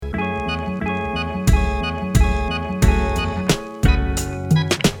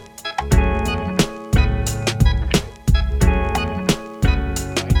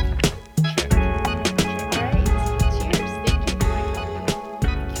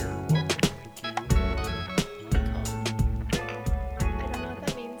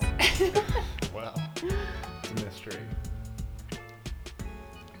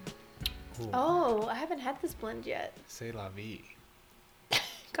had this blend yet. C'est la vie.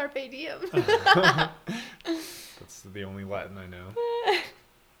 Carpe diem. That's the only Latin I know.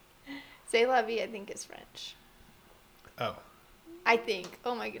 C'est la vie, I think, is French. Oh. I think.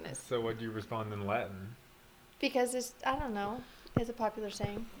 Oh my goodness. So what do you respond in Latin? Because it's, I don't know, it's a popular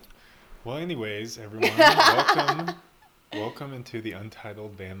saying. Well, anyways, everyone, welcome into the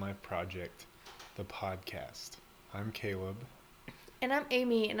Untitled Van Life Project, the podcast. I'm Caleb. And I'm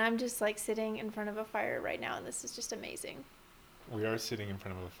Amy, and I'm just like sitting in front of a fire right now, and this is just amazing. We are sitting in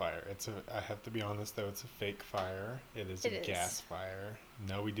front of a fire. I have to be honest though, it's a fake fire. It is a gas fire.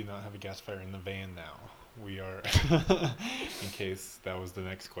 No, we do not have a gas fire in the van now. We are, in case that was the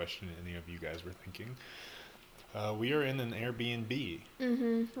next question any of you guys were thinking. We are in an Airbnb.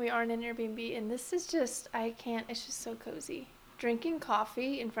 Mm-hmm. We are in an Airbnb, and this is just, it's just so cozy. Drinking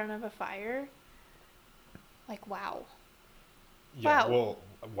coffee in front of a fire, like, wow. Yeah, wow. Well,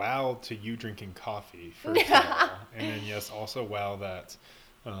 wow to you drinking coffee, first of all. And then, yes, also wow that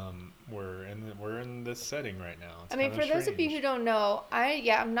we're in this setting right now. It's for those of you who don't know,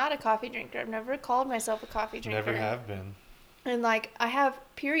 I'm not a coffee drinker. I've never called myself a coffee drinker. Never have been. And, I have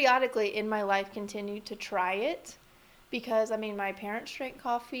periodically in my life continued to try it because, my parents drank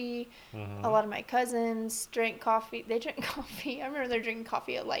coffee. Mm-hmm. A lot of my cousins drank coffee. They drank coffee. I remember they're drinking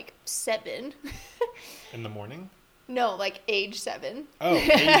coffee at, 7. In the morning? No, age 7. Oh,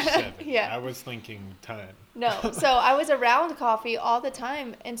 age 7. Yeah. I was thinking time. No. So I was around coffee all the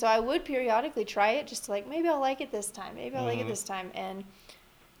time. And so I would periodically try it just to, maybe I'll like it this time. Maybe I'll like it this time. And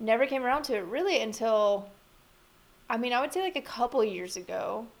never came around to it really until... I would say a couple years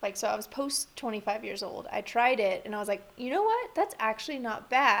ago, so I was post 25 years old. I tried it and I was like, you know what? That's actually not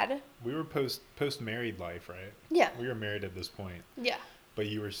bad. We were post married life, right? Yeah. We were married at this point. Yeah. But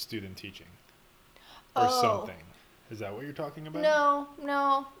you were student teaching or something. Is that what you're talking about? No.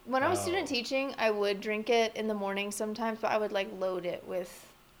 When I was student teaching, I would drink it in the morning sometimes, but I would load it with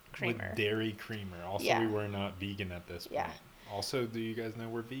creamer. With dairy creamer. Also, we were not vegan at this point. Yeah. Also, do you guys know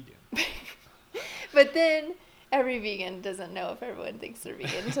we're vegan? But then... Every vegan doesn't know if everyone thinks they're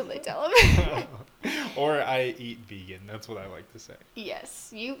vegan until they tell them. Or I eat vegan. That's what I like to say.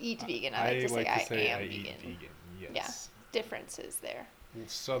 Yes, you eat vegan. I like to say I am vegan. Eat vegan. Yes. Yeah, differences there.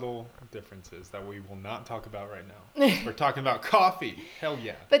 Subtle differences that we will not talk about right now. We're talking about coffee. Hell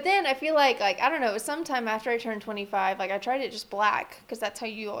yeah. But then I feel I don't know, it was sometime after I turned 25, I tried it just black because that's how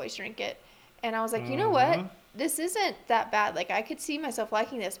you always drink it. And I was like, you know what? This isn't that bad. I could see myself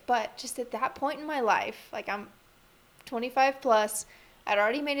liking this, but just at that point in my life, I'm 25 plus, I'd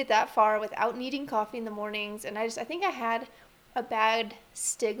already made it that far without needing coffee in the mornings, and I think I had a bad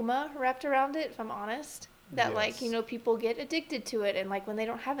stigma wrapped around it, if I'm honest, that yes. People get addicted to it, and when they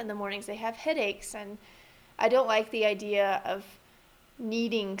don't have it in the mornings, they have headaches, and I don't like the idea of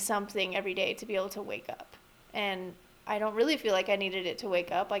needing something every day to be able to wake up, and I don't really feel like I needed it to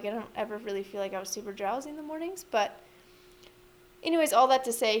wake up. I don't ever really feel like I was super drowsy in the mornings, but anyways, all that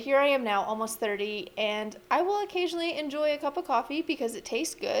to say, here I am now, almost 30, and I will occasionally enjoy a cup of coffee because it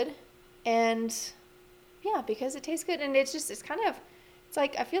tastes good, and because it tastes good, and it's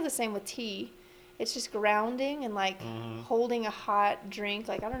I feel the same with tea. It's just grounding and holding a hot drink,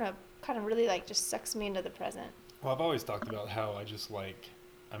 I don't know, kind of really just sucks me into the present. Well, I've always talked about how I just I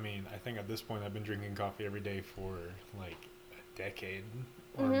think at this point I've been drinking coffee every day for a decade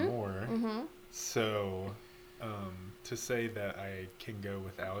or more, so... to say that I can go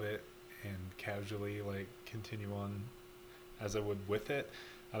without it and casually continue on as I would with it,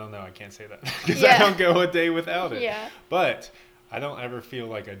 I don't know. I can't say that because I don't go a day without it. Yeah. But I don't ever feel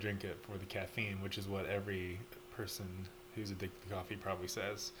like I drink it for the caffeine, which is what every person who's addicted to coffee probably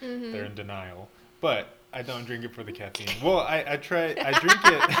says. Mm-hmm. They're in denial. But I don't drink it for the caffeine. Well, I drink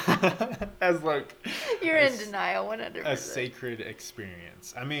it as You're in denial 100%. A sacred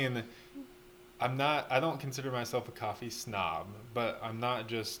experience. I don't consider myself a coffee snob, but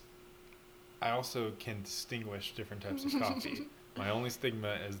I also can distinguish different types of coffee. My only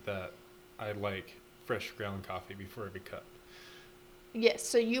stigma is that I like fresh ground coffee before every cup. Yes,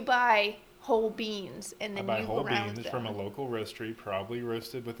 so you buy whole beans and then I buy you whole ground beans them. from a local roastery, probably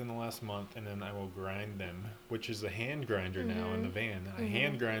roasted within the last month, and then I will grind them, which is a hand grinder now in the van. I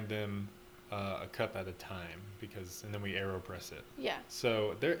hand grind them a cup at a time and then we AeroPress it. Yeah.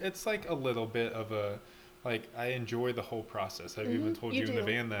 So it's a little bit of a I enjoy the whole process. I've even told you in the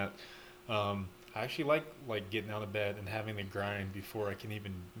van that I actually like getting out of bed and having to grind before I can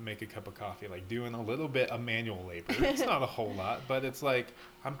even make a cup of coffee. Doing a little bit of manual labor. It's not a whole lot, but it's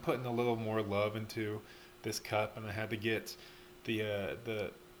I'm putting a little more love into this cup, and I had to get the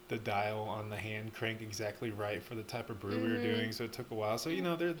the dial on the hand crank exactly right for the type of brew we were doing. So it took a while. So,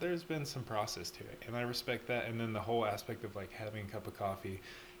 there's been some process to it. And I respect that. And then the whole aspect of like having a cup of coffee,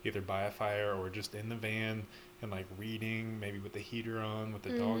 either by a fire or just in the van and like reading, maybe with the heater on, with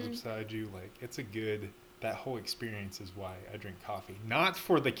the dogs beside you. Like that whole experience is why I drink coffee. Not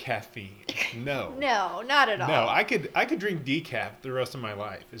for the caffeine. No. No, not at all. No, I could drink decaf the rest of my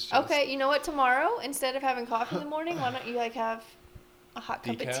life. It's just okay, you know what? Tomorrow, instead of having coffee in the morning, why don't you like have a hot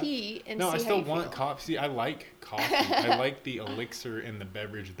cup of tea and no, see I still how you want feel. coffee. See, I like coffee. I like the elixir in the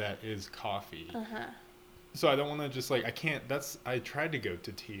beverage that is coffee. So I don't want to just like I tried to go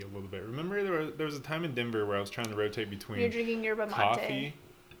to tea a little bit. Remember there was a time in Denver where I was trying to rotate between You're drinking yerba mate. coffee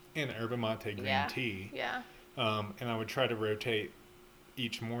and yerba mate green tea. Yeah. And I would try to rotate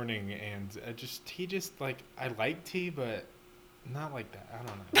each morning, and tea like I like tea, but not like that. I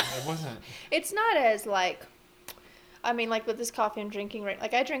don't know. It wasn't. It's not as like. I mean, like with this coffee I'm drinking right,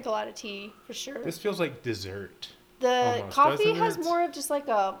 like I drink a lot of tea for sure. This feels like dessert. The almost, coffee has more of just like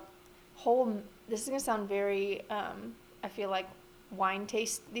a whole. This is gonna sound very. I feel like wine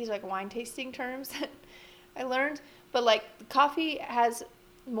taste. These are like wine tasting terms that I learned, but like the coffee has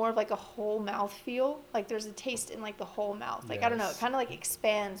more of like a whole mouth feel. Like there's a taste in like the whole mouth. Like I don't know, it kind of like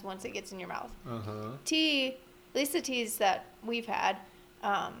expands once it gets in your mouth. Tea, at least the teas that we've had.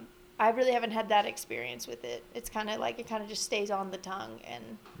 I really haven't had that experience with it. It's kind of like it kind of just stays on the tongue and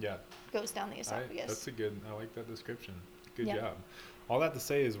goes down the esophagus. I like that description. Good job. All that to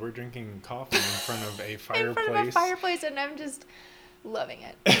say is we're drinking coffee in front of a fireplace. In front of a fireplace, and I'm just loving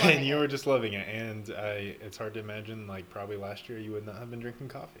it. And you were just loving it. And it's hard to imagine, like probably last year you would not have been drinking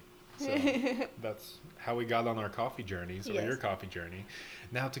coffee. So that's how we got on our coffee journeys, or your coffee journey.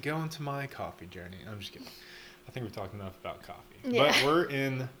 Now to go into my coffee journey. I'm just kidding. I think we've talked enough about coffee. Yeah. But we're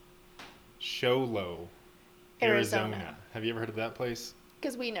in Show Low, Arizona. Have you ever heard of that place?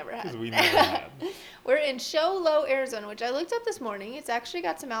 Because we never had. We're in Show Low, Arizona, which I looked up this morning. It's actually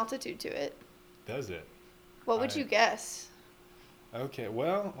got some altitude to it. Does it? What would you guess? Okay,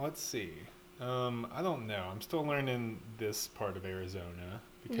 well, let's see. I don't know. I'm still learning this part of Arizona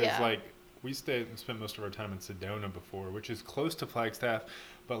because, like, we spent most of our time in Sedona before, which is close to Flagstaff,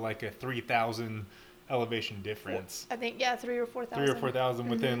 but like a 3,000 elevation difference. I think 3,000 or 4,000. 3,000 or 4,000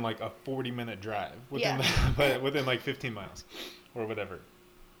 within like a 40-minute drive. But within like 15 miles or whatever.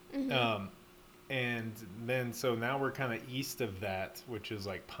 And then so now we're kind of east of that, which is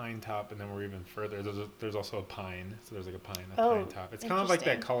like Pine Top, and then we're even further. There's also a pine, so there's like a Pine Top. It's kind of like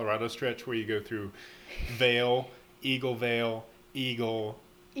that Colorado stretch where you go through Vail, Eagle.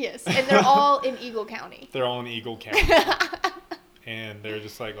 Yes, and they're all in Eagle County. They're all in Eagle County. And they're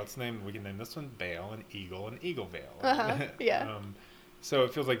just like, we can name this one Vail and Eaglevale. Yeah. So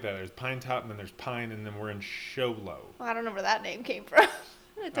it feels like that. There's Pine Top, and then there's Pine, and then we're in Show Low. Well, I don't know where that name came from.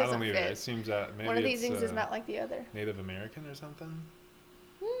 It doesn't I don't either. fit. It seems that maybe one of these things is not like the other. Native American or something?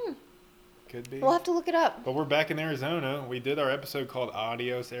 Could be. We'll have to look it up. But we're back in Arizona. We did our episode called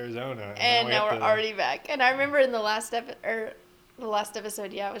Adios Arizona. And now we're already back. And I remember in the last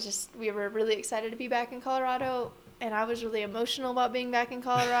episode, it was just, we were really excited to be back in Colorado. And I was really emotional about being back in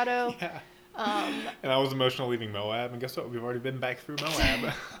Colorado. And I was emotional leaving Moab. And guess what? We've already been back through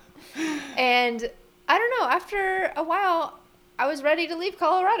Moab. And I don't know. After a while, I was ready to leave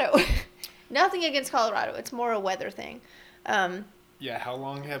Colorado. Nothing against Colorado. It's more a weather thing. How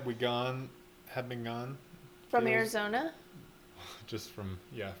long have we been gone? From Arizona? Just from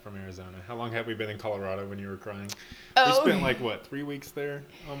Arizona. How long have we been in Colorado when you were crying? Oh. We spent 3 weeks there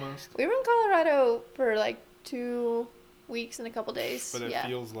almost? We were in Colorado for 2 weeks and a couple days. But it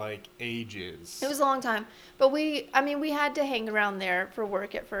feels like ages. It was a long time. But we had to hang around there for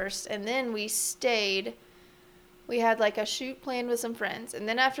work at first. And then we stayed. We had a shoot planned with some friends. And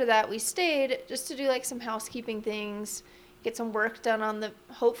then after that, we stayed just to do some housekeeping things,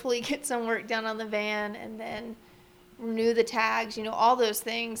 hopefully get some work done on the van, and then renew the tags, all those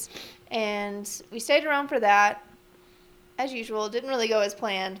things. And we stayed around for that. As usual, didn't really go as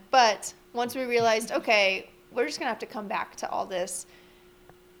planned. But once we realized, okay, we're just going to have to come back to all this,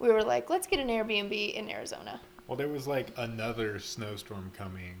 we were like, let's get an Airbnb in Arizona. Well, there was another snowstorm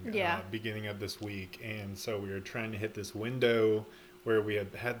coming beginning of this week. And so we were trying to hit this window where we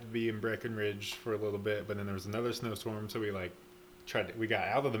had to be in Breckenridge for a little bit. But then there was another snowstorm. So we got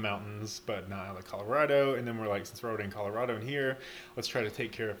out of the mountains, but not out of Colorado. And then we're since we're already in Colorado and here, let's try to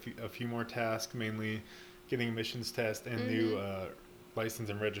take care of a few more tasks, mainly getting emissions test and new license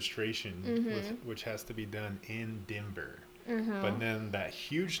and registration, which has to be done in Denver. But then that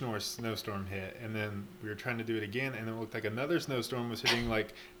huge snowstorm hit, and then we were trying to do it again, and it looked like another snowstorm was hitting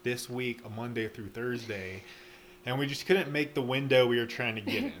this week, a Monday through Thursday. And we just couldn't make the window we were trying to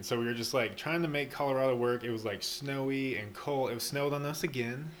get in. So we were just like trying to make Colorado work. It was like snowy and cold. It snowed on us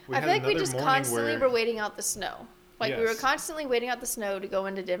again. I feel like we just constantly were waiting out the snow. Like, we were constantly waiting out the snow to go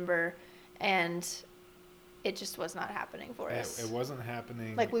into Denver, and it just was not happening for us. It wasn't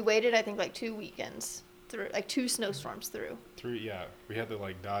happening. Like, we waited, I think, like 2 weekends through, like 2 snowstorms through. Yeah. We had to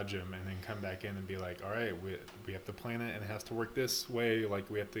like dodge them and then come back in and be like, all right, we have to plan it and it has to work this way. Like,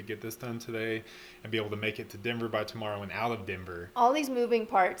 we have to get this done today and be able to make it to Denver by tomorrow and out of Denver. All these moving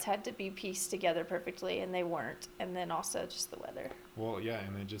parts had to be pieced together perfectly, and they weren't. And then also just the weather. Well, yeah,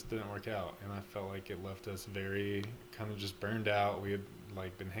 and it just didn't work out. And I felt like it left us very kind of just burned out. We had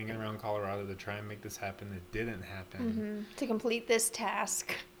like been hanging around Colorado to try and make this happen. It didn't happen. To complete this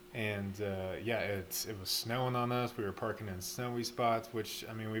task. And it was snowing on us. We were parking in snowy spots, which,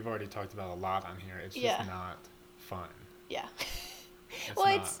 I mean, we've already talked about a lot on here. It's just not fun. Yeah.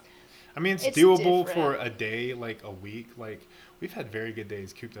 It's doable for a day, like a week. Like, we've had very good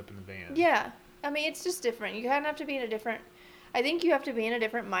days cooped up in the van. Yeah. I mean, it's just different. You kind of have to be I think you have to be in a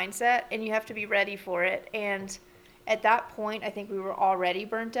different mindset, and you have to be ready for it. And at that point, I think we were already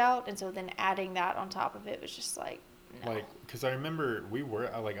burnt out. And so then adding that on top of it was just like, no. Like, because I remember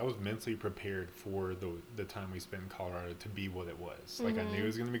I was mentally prepared for the time we spent in Colorado to be what it was. Like, I knew it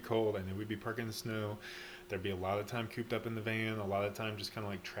was going to be cold. I knew we'd be parking in the snow. There'd be a lot of time cooped up in the van, a lot of time just kind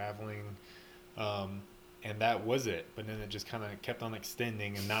of like traveling. And that was it. But then it just kind of kept on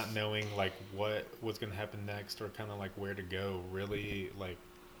extending, and not knowing like what was going to happen next or kind of like where to go really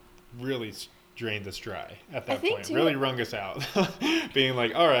drained us dry at that point. Really wrung us out. Being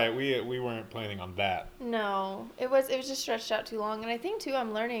like, all right, we weren't planning on that. No, it was just stretched out too long. And I think too,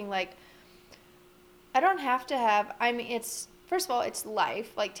 I'm learning, like, I don't have to have, I mean, it's, first of all, it's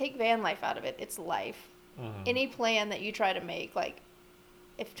life. Like, take van life out of it. It's life. Any plan that you try to make, like,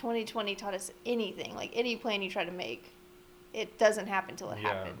 if 2020 taught us anything, like any plan you try to make, it doesn't happen till it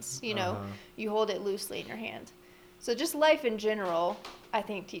happens. You know, you hold it loosely in your hand. So just life in general, I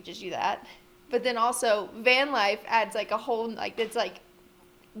think, teaches you that. But then also van life adds like a whole, like, it's like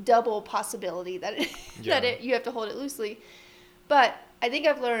double possibility that you have to hold it loosely. But I think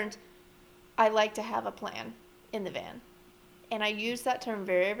I've learned I like to have a plan in the van. And I use that term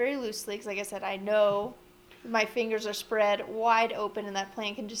very, very loosely because, like I said, I know my fingers are spread wide open and that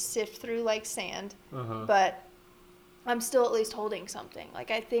plan can just sift through like sand. But I'm still at least holding something.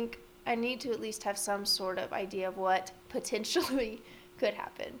 Like, I think I need to at least have some sort of idea of what potentially could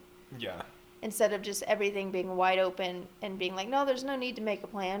happen. Yeah. Instead of just everything being wide open and being like, no, there's no need to make a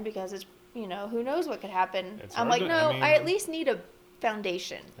plan because it's, you know, who knows what could happen. I'm like, I at least need a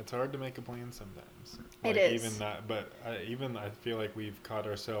foundation. It's hard to make a plan sometimes. Like, it is. Even that, but I feel like we've caught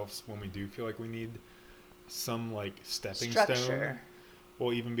ourselves when we do feel like we need some like stepping stone.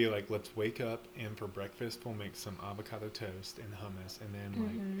 We'll even be like, let's wake up and for breakfast we'll make some avocado toast and hummus, and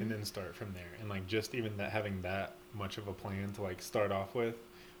then and then start from there. And like, just even that, having that much of a plan to like start off with,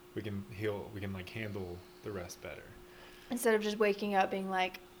 we can like handle the rest better. Instead of just waking up being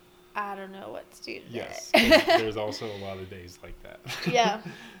like, I don't know what to do today. Yes. There's also a lot of days like that. Yeah.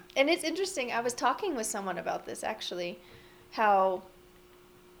 And it's interesting. I was talking with someone about this actually, how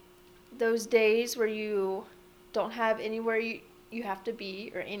those days where you don't have anywhere you have to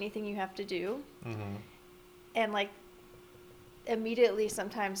be or anything you have to do. And like immediately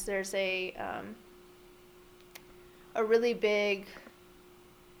sometimes there's a really big,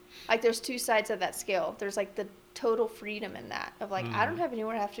 like, there's two sides of that scale. There's like the total freedom in that of like, I don't have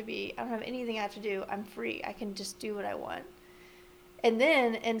anywhere I have to be. I don't have anything I have to do. I'm free. I can just do what I want. And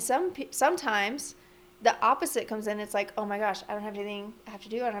then sometimes the opposite comes in. It's like, oh my gosh, I don't have anything I have to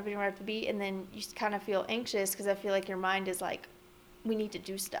do. I don't have anywhere I have to be. And then you kind of feel anxious because I feel like your mind is like, we need to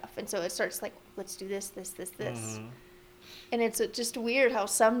do stuff. And so it starts like, let's do this. And it's just weird how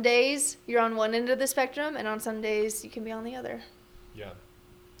some days you're on one end of the spectrum and on some days you can be on the other. Yeah.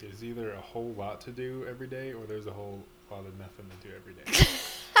 There's either a whole lot to do every day or there's a whole lot of nothing to do every day.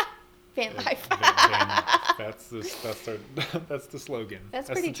 Van life. Van life. That's the slogan. That's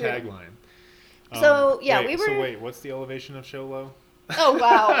pretty the tagline. So, yeah, wait, what's the elevation of Show Low? Oh,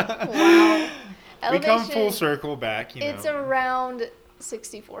 wow. We come full circle back, It's around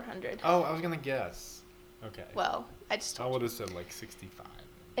 6,400. Oh, I was going to guess. Okay. Well, I would have said like 65.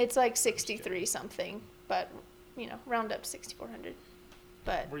 It's like 63 something, but, round up to 6,400.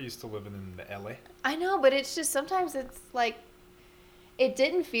 But we're used to living in the LA. I know, but it's just sometimes it's like, it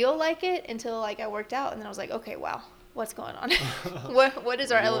didn't feel like it until like I worked out, and then I was like, okay, wow, what's going on? what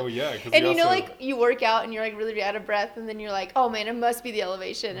is our elevation? Oh yeah, and like you work out and you're like really out of breath, and then you're like, oh man, it must be the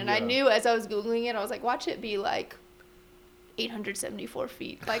elevation. And I knew as I was Googling it, I was like, watch it be like 874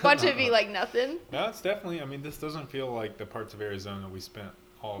 feet. Like, watch it be like nothing. No, it's definitely, I mean, this doesn't feel like the parts of Arizona we spent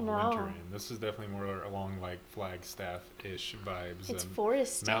all of winter in. This is definitely more along like Flagstaff-ish vibes. It's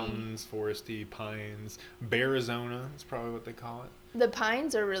foresty. Mountains, foresty, pines. Bearizona is probably what they call it. The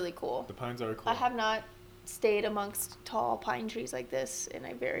pines are really cool. The pines are cool. I have not stayed amongst tall pine trees like this in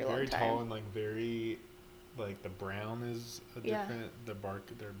a very long time. Very tall and like very, like the brown is different. Their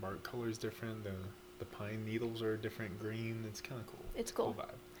bark color is different. The pine needles are a different green. It's kind of cool. It's cool. Cool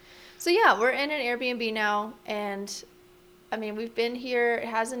vibe. So yeah, we're in an Airbnb now, and I mean, we've been here. It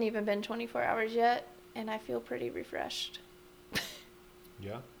hasn't even been 24 hours yet, and I feel pretty refreshed.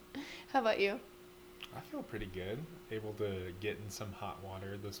 Yeah. How about you? I feel pretty good. Able to get in some hot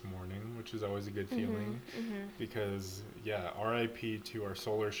water this morning, which is always a good feeling. Because, yeah, RIP to our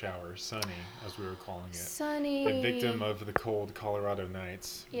solar shower, Sunny, as we were calling it. Sunny. The victim of the cold Colorado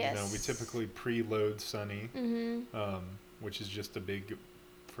nights. Yes. You know, we typically preload Sunny, which is just a big,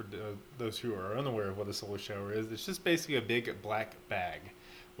 for those who are unaware of what a solar shower is, it's just basically a big black bag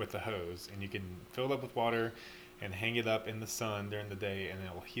with a hose, and you can fill it up with water and hang it up in the sun during the day, and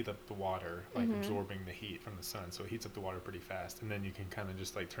it will heat up the water, like absorbing the heat from the sun. So it heats up the water pretty fast, and then you can kind of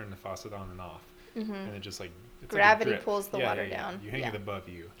just like turn the faucet on and off, and it just like gravity like pulls the water down. You hang it above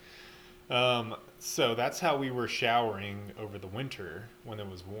you. So that's how we were showering over the winter when it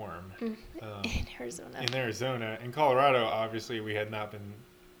was warm. In Arizona. In Arizona. In Colorado, obviously, we had not been.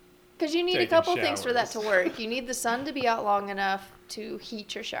 Because you need a couple things for that to work. You need the sun to be out long enough to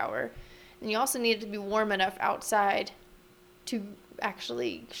heat your shower. And you also need it to be warm enough outside to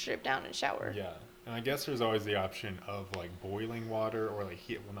actually strip down and shower. Yeah. And I guess there's always the option of like boiling water or like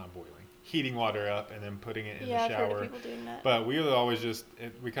not boiling. Heating water up and then putting it in the shower. Yeah, I've heard of people doing that. But we would always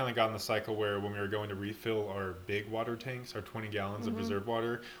we kind of got in the cycle where when we were going to refill our big water tanks, our 20 gallons of reserve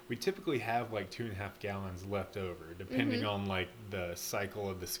water, we typically have like 2.5 gallons left over, depending on like the cycle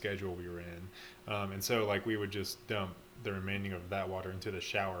of the schedule we were in. And so like we would just dump the remaining of that water into the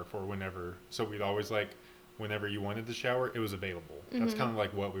shower for whenever. So we'd always like, whenever you wanted to shower, it was available. That's kind of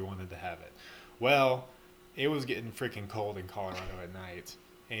like what we wanted to have it. Well, it was getting freaking cold in Colorado at night.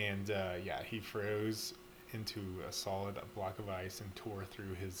 And, yeah, he froze into a solid block of ice and tore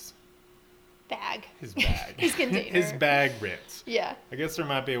through his bag. His bag. His container. His bag ripped. Yeah. I guess there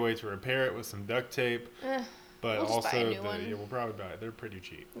might be a way to repair it with some duct tape. But we'll just buy a new one. Yeah, we'll probably buy it. They're pretty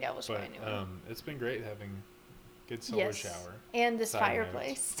cheap. Yeah, we'll just buy a new one. It's been great having good solar shower. And this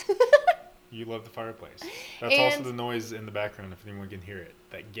fireplace. You love the fireplace. That's also the noise in the background if anyone can hear it.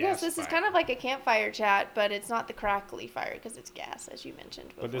 That gas. Yes, this is kind of like a campfire chat, but it's not the crackly fire because it's gas, as you mentioned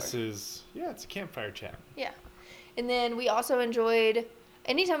before. But this is, it's a campfire chat. Yeah. And then we also enjoyed,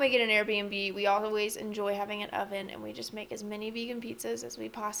 anytime we get an Airbnb, we always enjoy having an oven, and we just make as many vegan pizzas as we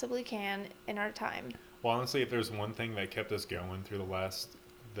possibly can in our time. Well, honestly, if there's one thing that kept us going through our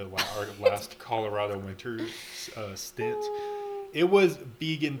last Colorado winter stint, it was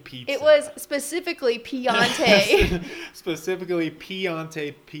vegan pizza. It was specifically Piante. Specifically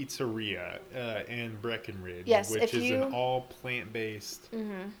Piante Pizzeria in Breckenridge, which is an all plant-based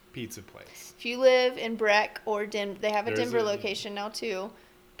pizza place. If you live in Breck or they have a Denver location now too,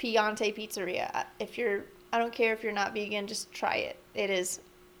 Piante Pizzeria. I don't care if you're not vegan, just try it. It is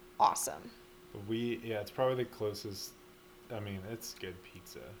awesome. It's probably the closest. I mean, it's good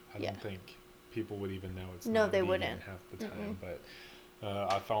pizza. I don't think people would even know it's not vegan wouldn't half the time. But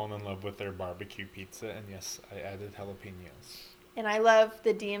I've fallen in love with their barbecue pizza, and yes, I added jalapenos. And I love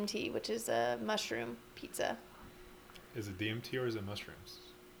the DMT, which is a mushroom pizza. Is it DMT or is it mushrooms?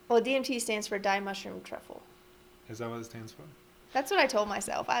 Well, DMT stands for Dye Mushroom Truffle. Is that what it stands for? That's what I told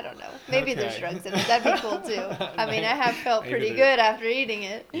myself. I don't know. Maybe there's drugs in it. That'd be cool too. I mean, I have felt pretty good after eating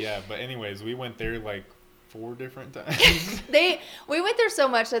it. Yeah, but anyways, we went there like 4 different times. We went there so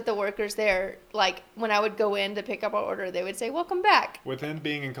much that the workers there, like when I would go in to pick up our order, they would say, "Welcome back." Within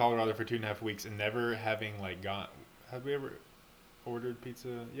being in Colorado for 2.5 weeks and never having have we ever ordered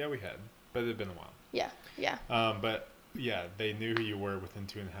pizza? Yeah, we had, but it had been a while. Yeah. But yeah, they knew who you were within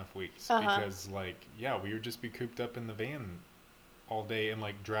 2.5 weeks because we would just be cooped up in the van all day and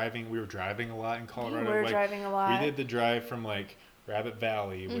like driving. We were driving a lot in Colorado. We were driving a lot. We did the drive from like Rabbit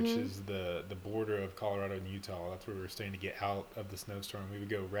Valley, which is the border of Colorado and Utah. That's where we were staying to get out of the snowstorm. We would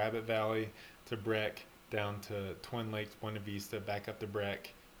go Rabbit Valley to Breck, down to Twin Lakes, Buena Vista, back up to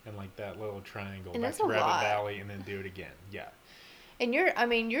Breck, and like that little triangle, and back to Rabbit Valley, and then do it again. Yeah. And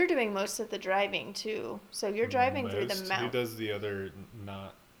you're doing most of the driving too. So you're driving through the mountains. Who does the other?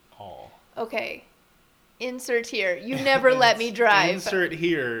 Not all. Okay. Insert here. You never let me drive. Insert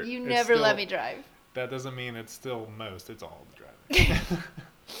here. You never let me drive. That doesn't mean it's still most. It's all the driving.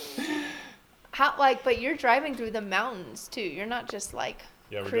 But you're driving through the mountains too. You're not just like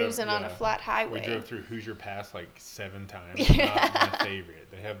cruising on a flat highway. We drove through Hoosier Pass like 7 times. Yeah. Not my favorite.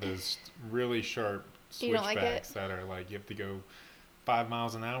 They have those really sharp switchbacks that are like you have to go 5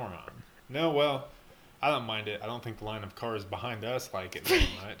 miles an hour on. No, well, I don't mind it. I don't think the line of cars behind us like it very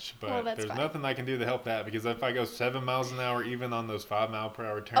much, but there's nothing I can do to help that because if I go 7 miles an hour, even on those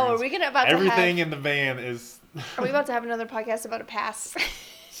 5-mile-per-hour turns, are we everything in the van is. Are we about to have another podcast about a pass?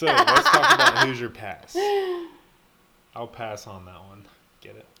 So let's talk about Hoosier Pass. I'll pass on that one.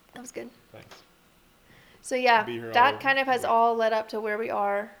 Get it? That was good. Thanks. So yeah, that kind of has all led up to where we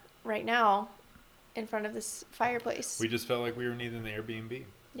are right now, in front of this fireplace. We just felt like we were needing an Airbnb.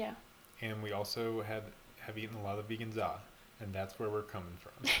 Yeah. And we also have eaten a lot of vegan za, and that's where we're coming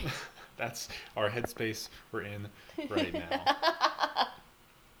from. That's our headspace we're in right now.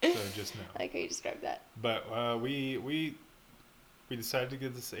 So just know. I like how you described that. But we decided to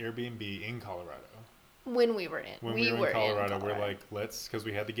get this Airbnb in Colorado. When we were in. When we were in Colorado, we're like, because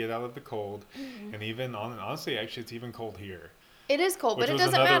we had to get out of the cold. Mm-hmm. And even, honestly, actually, it's even cold here. It is cold, but it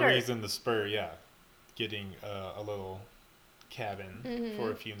doesn't matter. Which was another reason to spur, getting a little cabin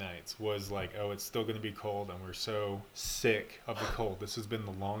for a few nights was like, oh, it's still going to be cold, and we're so sick of the cold. This has been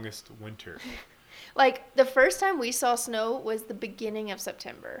the longest winter. Like, the first time we saw snow was the beginning of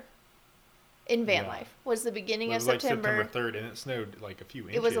September. In van life was the beginning of September. Like September 3rd, and it snowed like a few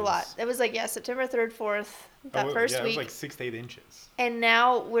inches. It was a lot. It was like, September 3rd, 4th, first week. It was like 6 to 8 inches. And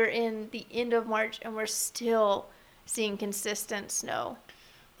now we're in the end of March, and we're still seeing consistent snow.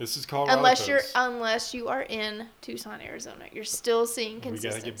 This is Colorado. Unless you are in Tucson, Arizona, you're still seeing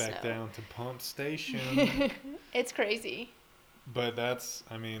consistent snow. We got to get back down to Pump Station. It's crazy. But we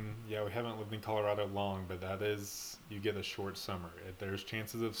haven't lived in Colorado long, but that is, you get a short summer. There's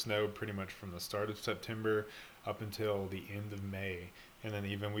chances of snow pretty much from the start of September up until the end of May. And then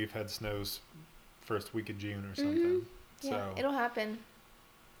even we've had snows first week of June or something. Mm-hmm. Yeah, so it'll happen.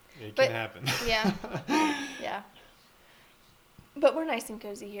 It can happen. Yeah. Yeah. But we're nice and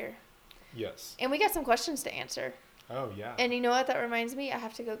cozy here. Yes. And we got some questions to answer. Oh, yeah. And you know what? That reminds me, I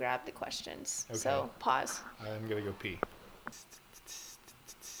have to go grab the questions. Okay. So, pause. I'm going to go pee.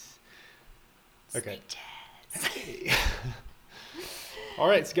 Okay. All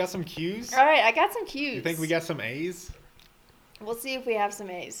right, so you got some Q's? All right, I got some Q's. You think we got some A's? We'll see if we have some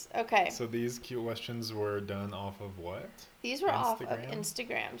A's. Okay. So these Q questions were done off of what? These were off of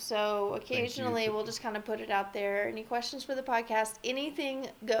Instagram. So occasionally we'll just kind of put it out there. Any questions for the podcast? Anything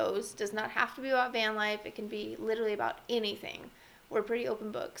goes. Does not have to be about van life. It can be literally about anything. We're pretty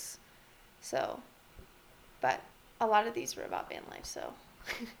open books. So, but a lot of these were about van life, so.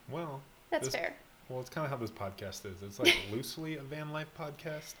 Well. That's fair. Well, it's kind of how this podcast is. It's like loosely a van life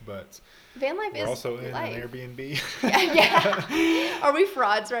podcast, but van life we're also in an Airbnb. Yeah. Are we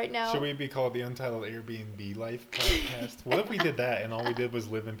frauds right now? Should we be called the Untitled Airbnb Life Podcast? What if we did that and all we did was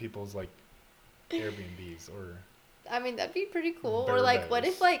live in people's like Airbnbs or? I mean, that'd be pretty cool. Or like, what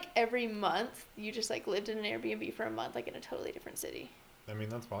if like every month you just like lived in an Airbnb for a month, like in a totally different city? I mean,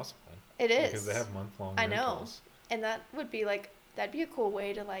 that's possible. It is because they have month-long rentals. I know, and that would be like that'd be a cool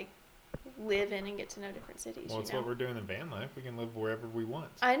way to like. Live in and get to know different cities. Well, it's what we're doing in van life. We can live wherever we want.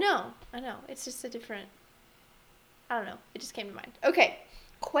 I know. It's just a different. I don't know. It just came to mind. Okay.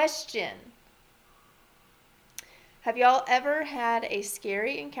 Question. Have y'all ever had a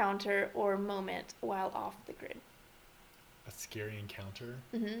scary encounter or moment while off the grid? A scary encounter?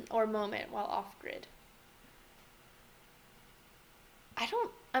 Mm-hmm. Or moment while off grid.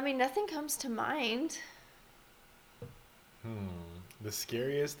 Nothing comes to mind. The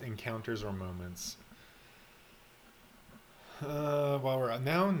scariest encounters or moments. While we're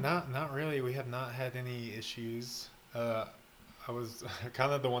now, not really. We have not had any issues. I was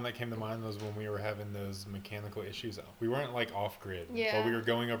kind of the one that came to mind was when we were having those mechanical issues. We weren't like off grid, but we were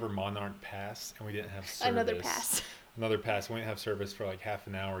going over Monarch Pass and we didn't have service. Another pass. We didn't have service for like half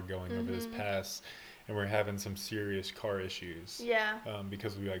an hour going over this pass, and we're having some serious car issues. Yeah.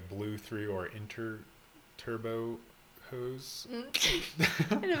 Because we like blew through our turbo hose.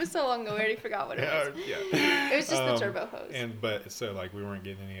 And it was so long ago, we already forgot what it was. Yeah. It was just the turbo hose. But so like we weren't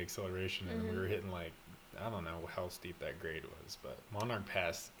getting any acceleration, and we were hitting like, I don't know how steep that grade was, but Monarch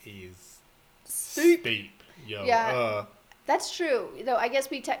Pass is steep. Yo. Yeah. That's true. Though I guess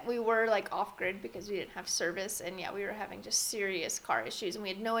we were like off grid because we didn't have service, and we were having just serious car issues, and we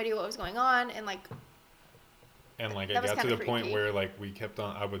had no idea what was going on, and like. And like it got to the point where like we kept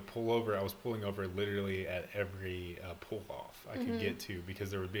on. I was pulling over literally at every pull off I could get to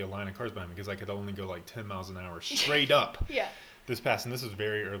because there would be a line of cars behind me because I could only go like 10 miles an hour straight up. Yeah. and this was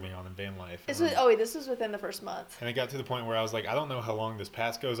very early on in van life. This And was, this was within the first month. and it got to the point where I was like, I don't know how long this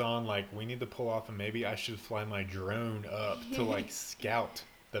pass goes on. Like, we need to pull off, and maybe I should fly my drone up to like scout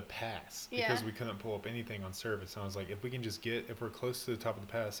the pass because we couldn't pull up anything on service. And I was like, if we're close to the top of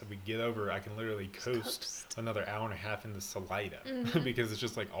the pass, if we get over, I can literally coast another hour and a half into Salida because it's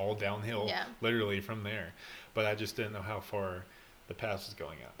just like all downhill, literally from there. But I just didn't know how far the pass was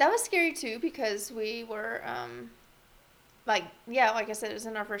going up. That was scary too because we were, like I said, it was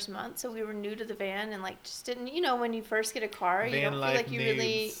in our first month, so we were new to the van and like just didn't, when you first get a car, you don't feel like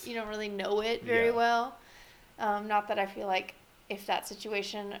you don't really know it very well. Not that I feel like if that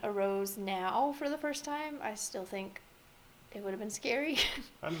situation arose now for the first time, I still think it would have been scary.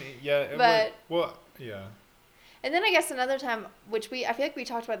 I mean, yeah. Yeah. And then I guess another time, which I feel like we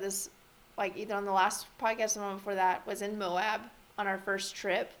talked about this, like either on the last podcast or the one before that, was in Moab on our first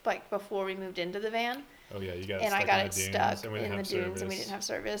trip, like before we moved into the van. Oh yeah, you got it. And I got it stuck in the dunes, and we didn't have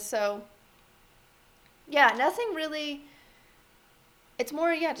service. So yeah, nothing really. It's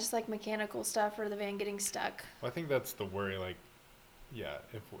more just like mechanical stuff or the van getting stuck. Well, I think that's the worry. Like, yeah,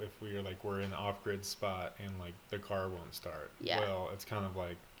 if we're in an off-grid spot and like the car won't start. Yeah. Well, it's kind of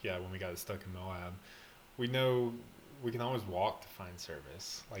like when we got it stuck in Moab, we know we can always walk to find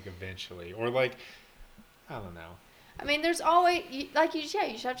service, like eventually, or like I don't know. I mean, there's always you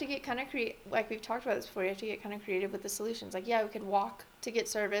just have to get kind of creative. Like we've talked about this before, you have to get kind of creative with the solutions. Like, we could walk to get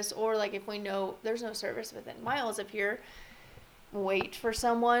service, or like if we know there's no service within miles of here, wait for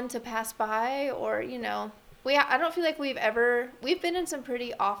someone to pass by, or I don't feel like we've been in some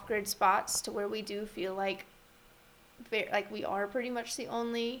pretty off-grid spots to where we do feel like we are pretty much the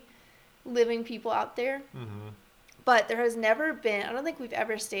only living people out there. Mm-hmm. But there has never been, I don't think we've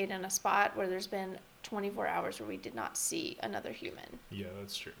ever stayed in a spot where there's been 24 hours where we did not see another human. Yeah,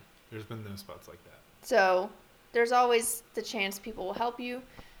 that's true. There's been no spots like that. So there's always the chance people will help you.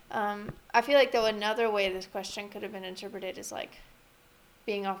 I feel like, though, another way this question could have been interpreted is like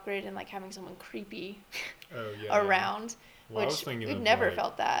being off-grid and like having someone creepy around, well, which we've never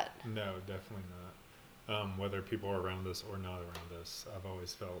felt that. No, definitely not. Whether people are around us or not around us, I've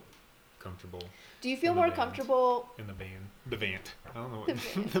always felt comfortable. Do you feel more comfortable in the van? The vant. I don't know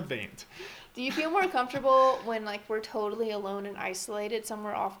what the vant. Do you feel more comfortable when like we're totally alone and isolated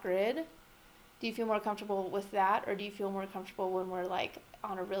somewhere off-grid? Do you feel more comfortable with that, or do you feel more comfortable when we're like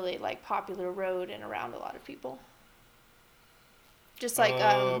on a really like popular road and around a lot of people? Just like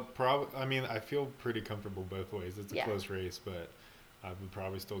probably. I mean, I feel pretty comfortable both ways. It's a close race, but I would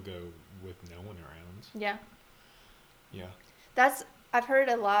probably still go with no one around. Yeah. Yeah. I've heard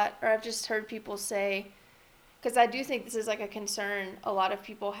a lot, or I've just heard people say, because I do think this is like a concern a lot of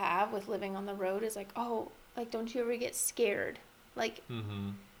people have with living on the road, is like, oh, like, don't you ever get scared? Like,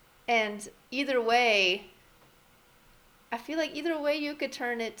 and either way, I feel like either way you could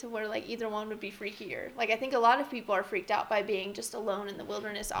turn it to where like either one would be freakier. Like, I think a lot of people are freaked out by being just alone in the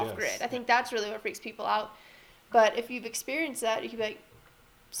wilderness off-grid. I think that's really what freaks people out. But if you've experienced that, you could be like,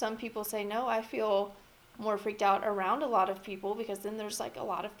 some people say, no, I feel more freaked out around a lot of people because then there's like a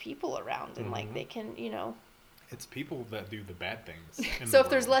lot of people around and like they can, It's people that do the bad things. So if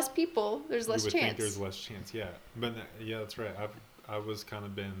there's less people, there's less chance. You would think there's less chance, yeah. But yeah, that's right. I've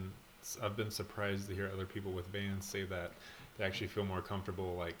been surprised to hear other people with vans say that they actually feel more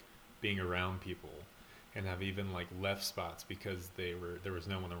comfortable like being around people and have even like left spots because there was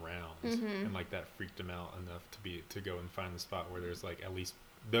no one around and like that freaked them out enough to go and find the spot where there's like at least,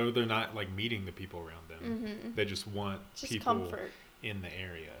 though they're not like meeting the people around them, they just want people comfort in the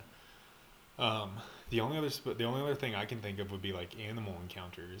area. The only other thing I can think of would be like animal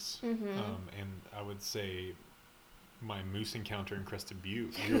encounters, and I would say my moose encounter in Crested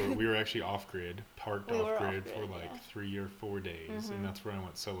Butte. We were actually off-grid, parked off-grid for like 3 or 4 days, and that's where I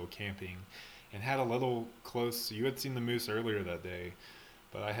went solo camping, and had a little close. You had seen the moose earlier that day,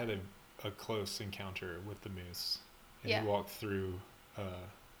 but I had a close encounter with the moose, and he walked through.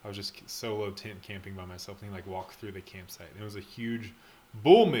 I was just solo tent camping by myself, and he like walked through the campsite. And it was a huge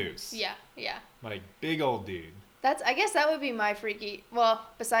bull moose. Yeah. Like big old dude. I guess that would be my freaky. Well,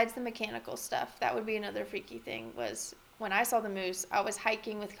 besides the mechanical stuff, that would be another freaky thing. Was when I saw the moose, I was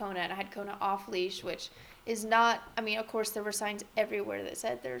hiking with Kona, and I had Kona off leash, which is not. I mean, of course, there were signs everywhere that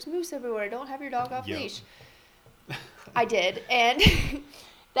said there's moose everywhere. Don't have your dog off leash. I did, and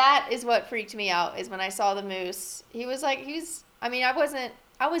that is what freaked me out. Is when I saw the moose. I mean,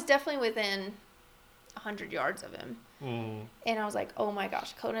 I was definitely within 100 yards of him. And I was like, oh my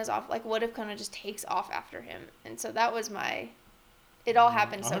gosh, Kona's off. Like, what if Kona just takes off after him? And so that was it all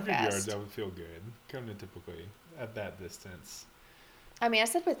happened so fast. 100 yards, I would feel good. Kona typically at that distance. I mean, I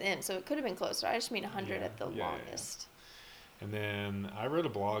said within, so it could have been closer. I just mean 100 at the longest. And then I wrote a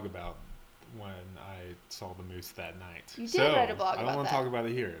blog about when I saw the moose that night. You did write a blog about that. I don't want to talk about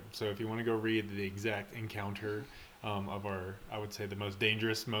it here. So if you want to go read the exact encounter of our, I would say, the most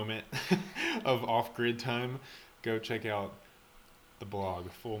dangerous moment of off-grid time, go check out the blog,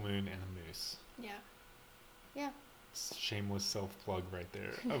 Full Moon and a Moose. Yeah. Yeah. Shameless self-plug right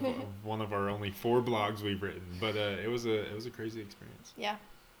there of one of our only 4 blogs we've written. But it was a crazy experience. Yeah.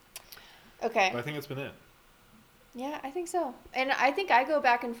 Okay. But I think that's been it. Yeah, I think so. And I think I go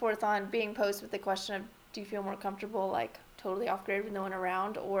back and forth on being posed with the question of, do you feel more comfortable, like, totally off-grid with no one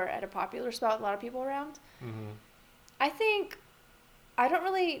around, or at a popular spot with a lot of people around? Mm-hmm. I think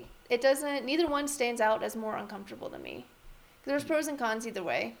neither one stands out as more uncomfortable to me. There's pros and cons either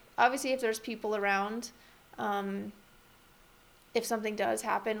way. Obviously, if there's people around, if something does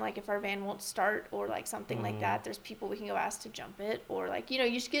happen, like if our van won't start or like something like that, there's people we can go ask to jump it, or like,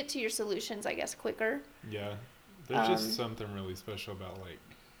 you should get to your solutions, I guess, quicker. Yeah. There's just something really special about, like,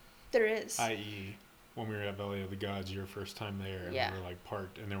 there is. i.e., when we were at Valley of the Gods, your first time there, and we were like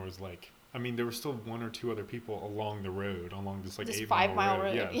parked, and there was like, I mean, there were still 1 or 2 other people along the road, along this like 5-mile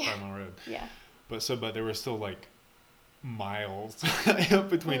road. Yeah, 5-mile road. Yeah. But there were still like miles up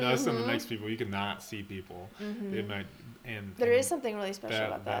between us and the next people. You could not see people. It might, and there is something really special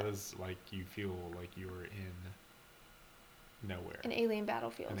about that. That is like, you feel like you were in nowhere. An alien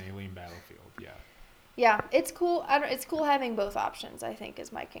battlefield. Yeah. Yeah, it's cool. It's cool having both options, I think,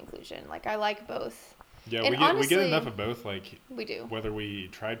 is my conclusion. Like, I like both. Yeah, we get enough of both, like, we do, whether we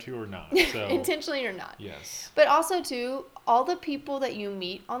try to or not. So intentionally or not. Yes. But also, too, all the people that you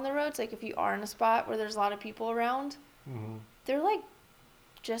meet on the roads, like if you are in a spot where there's a lot of people around, they're like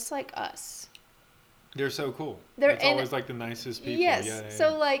just like us. They're so cool. It's always like the nicest people. Yes. Yeah.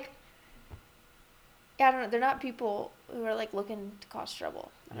 So like, I don't know. They're not people who are like looking to cause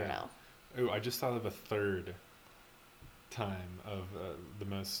trouble. I don't know. Oh, I just thought of a third time of the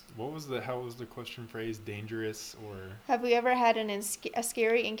most, how was the question phrased? Dangerous or? Have we ever had a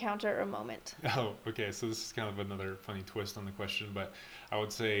scary encounter or moment? Oh, okay. So this is kind of another funny twist on the question, but I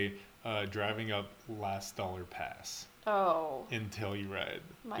would say driving up Last Dollar Pass. Oh. In Telluride.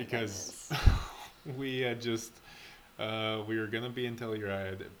 Because we had just, we were going to be in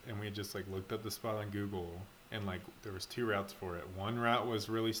Telluride, and we had just like looked up the spot on Google. And, like, there was 2 routes for it. One route was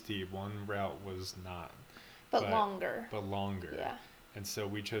really steep. One route was not. But longer. Yeah. And so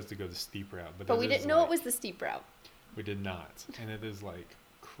we chose to go the steep route. But we didn't know it was the steep route. We did not. And it is, like,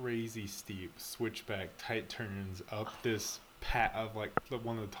 crazy steep, switchback, tight turns up this of, like,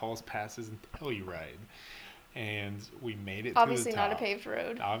 one of the tallest passes in Telluride. And we made it Obviously to the top. Not a paved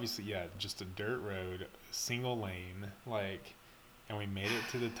road. Obviously, yeah. Just a dirt road, single lane, like, and we made it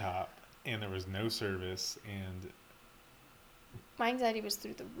to the top. And there was no service, and my anxiety was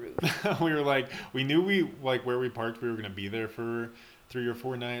through the roof. We were like, we knew where we parked, we were going to be there for 3 or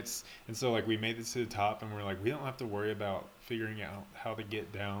 4 nights. And so, like, we made it to the top, and we're like, we don't have to worry about figuring out how to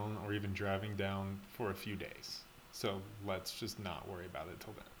get down or even driving down for a few days. So let's just not worry about it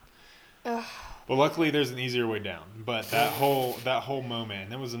till then. Ugh. But luckily, there's an easier way down. But that whole moment,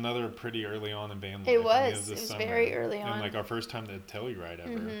 and it was another pretty early on in van life. It was very early on. And, like, our first time to Telluride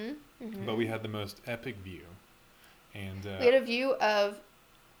ever. But we had the most epic view. And we had a view of,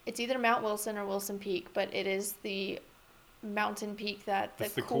 it's either Mount Wilson or Wilson Peak, but it is the mountain peak that the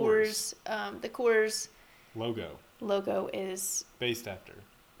Coors logo is based after.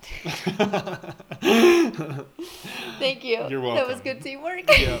 Thank you. You're welcome. That was good teamwork.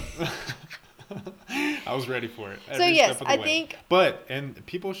 Yep. I was ready for it. So yes, I think. And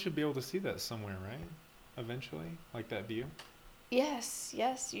people should be able to see that somewhere, right? Eventually, like that view. Yes,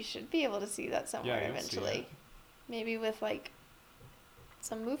 you should be able to see that somewhere eventually. Maybe with like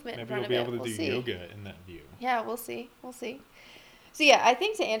some movement in front of it. Maybe you'll be able to do yoga in that view. Yeah, we'll see. So yeah, I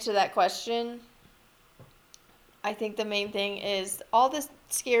think to answer that question, I think the main thing is all the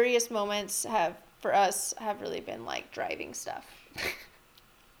scariest moments for us have really been like driving stuff.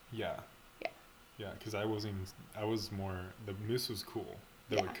 Yeah. Because I was more, the moose was cool,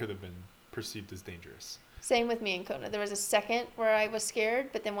 though it could have been perceived as dangerous. Same with me in Kona. There was a second where I was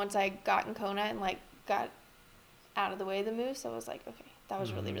scared, but then once I got in Kona and like got out of the way of the moose, I was like, okay, that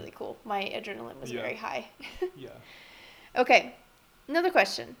was really, really cool. My adrenaline was very high. Yeah. Okay. Another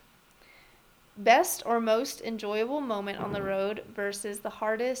question. Best or most enjoyable moment on the road versus the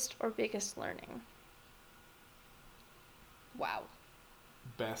hardest or biggest learning? Wow.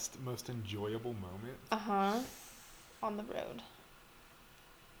 Best, most enjoyable moment? Uh-huh. On the road.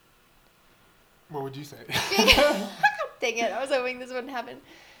 What would you say? Dang it. I was hoping this wouldn't happen.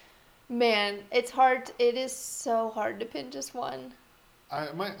 Man, it's hard. It is so hard to pin just one.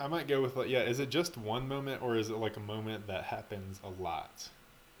 I might go with like, yeah. Is it just one moment, or is it like a moment that happens a lot?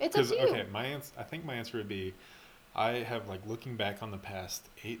 It's up Because to you. okay, I think my answer would be, I have like looking back on the past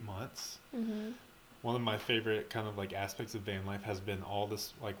 8 months. Mm-hmm. One of my favorite kind of like aspects of van life has been all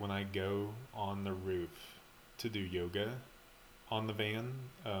this like when I go on the roof to do yoga on the van.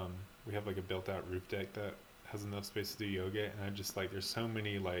 We have like a built out roof deck that has enough space to do yoga, and I just like there's so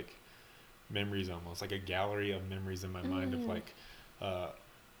many like memories, almost like a gallery of memories in my mind of like uh,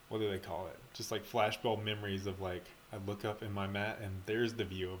 what do they call it? Just like flashbulb memories of like I look up in my mat and there's the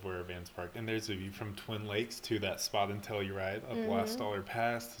view of where our van's parked, and there's a view from Twin Lakes to that spot in Telluride up Last Dollar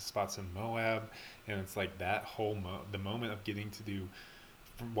Pass to spots in Moab, and it's like that whole the moment of getting to do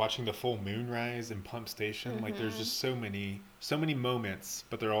watching the full moon rise in Pump Station. Like there's just so many moments,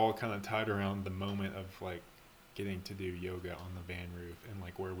 but they're all kind of tied around the moment of like getting to do yoga on the van roof and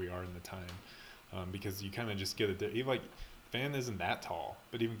like where we are in the time, because you kind of just get even like van isn't that tall,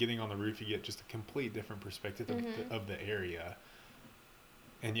 but even getting on the roof you get just a complete different perspective of the area.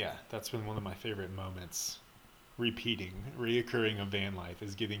 And yeah, that's been one of my favorite moments, reoccurring of van life,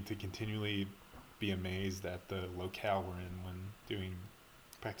 is getting to continually be amazed at the locale we're in when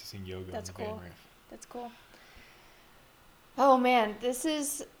practicing yoga on the van roof. That's cool. Oh man, this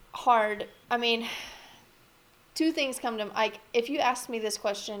is hard. I mean, two things come to like if you asked me this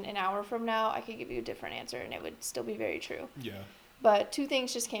question an hour from now, I could give you a different answer and it would still be very true. Yeah. But two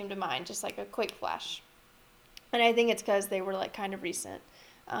things just came to mind, just like a quick flash. And I think it's because they were like kind of recent.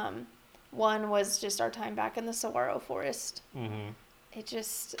 One was just our time back in the Saguaro Forest. Mm-hmm. It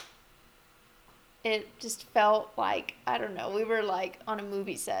just felt like, I don't know, we were like on a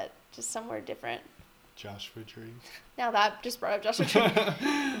movie set, just somewhere different. Joshua Tree. Now that just brought up Joshua Tree.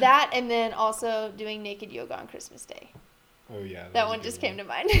 That, and then also doing naked yoga on Christmas Day. Oh yeah. That one just came to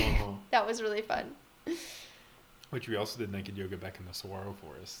mind. That was really fun. Which we also did naked yoga back in the Saguaro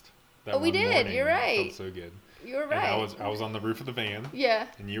Forest. Oh, we did. Morning. You're right. It felt so good. You were right. And I was on the roof of the van. Yeah.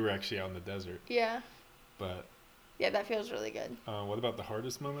 And you were actually out in the desert. Yeah. But. Yeah, that feels really good. What about the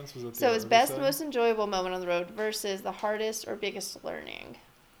hardest moments? Was that so it's best, most enjoyable moment on the road versus the hardest or biggest learning?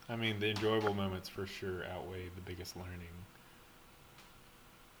 I mean, the enjoyable moments for sure outweigh the biggest learning.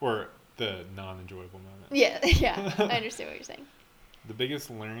 Or the non-enjoyable moments. Yeah, yeah. I understand what you're saying. The biggest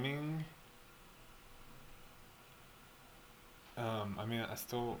learning... I mean,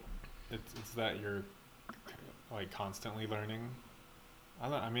 it's that you're like constantly learning.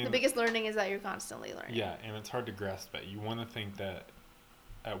 I mean, the biggest learning is that you're constantly learning. Yeah, and it's hard to grasp that. You want to think that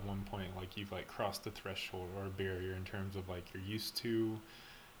at one point, like you've like crossed a threshold or a barrier in terms of like you're used to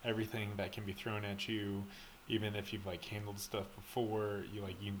everything that can be thrown at you. Even if you've like handled stuff before, you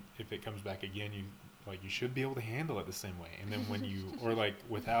if it comes back again, you should be able to handle it the same way. And then when you or like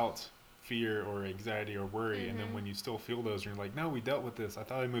without fear or anxiety or worry, and then when you still feel those, and you're like, no, we dealt with this. I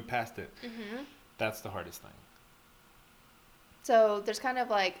thought I moved past it. That's the hardest thing. So there's kind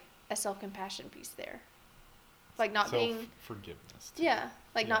of like a self-compassion piece there. Like not being... Forgiveness. Yeah.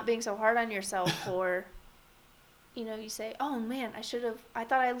 Like not being so hard on yourself for, you say, oh man, I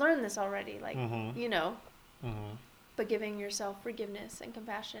thought I learned this already. Like, but giving yourself forgiveness and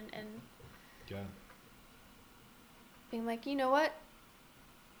compassion and being like, you know what?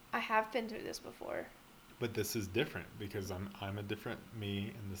 I have been through this before. But this is different because I'm a different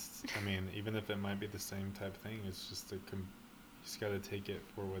me, and this. I mean, even if it might be the same type of thing, it's just you just got to take it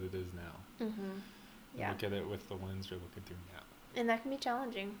for what it is now. Yeah. Look at it with the lens you're looking through now. And that can be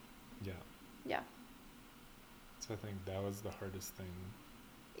challenging. Yeah. Yeah. So I think that was the hardest thing.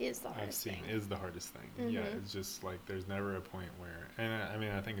 Is the hardest thing. Is the hardest thing. Yeah, it's just like there's never a point where, and I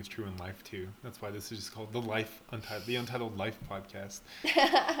mean I think it's true in life too. That's why this is just called the Untitled Life Podcast.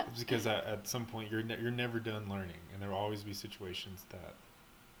 It's because at some point you're never done learning, and there will always be situations that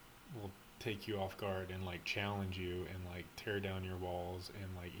will take you off guard and like challenge you and like tear down your walls and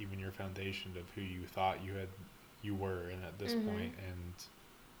like even your foundation of who you thought you were, and at this point, and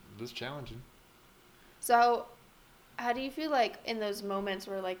it's challenging. So how do you feel like in those moments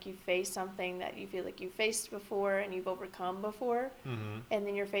where like you face something that you feel like you faced before and you've overcome before, and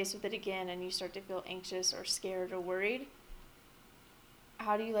then you're faced with it again and you start to feel anxious or scared or worried?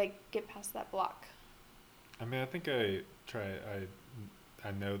 How do you like get past that block? I mean, I think I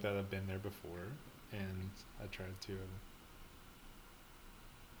know that I've been there before, and I tried to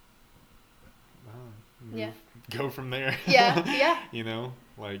go from there. Yeah.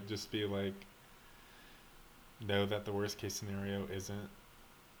 Like just be like, know that the worst case scenario isn't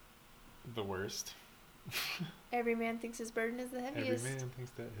the worst. Every man thinks his burden is the heaviest. Every man thinks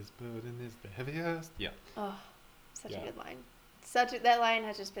that his burden is the heaviest. Yeah. Oh, such a good line. That line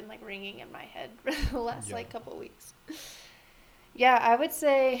has just been like ringing in my head for the last like couple of weeks. Yeah, I would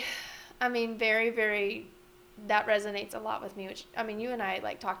say, I mean, very, very, that resonates a lot with me, which, I mean, you and I,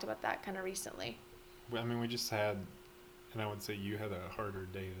 like, talked about that kind of recently. I mean, we just had, and I would say you had a harder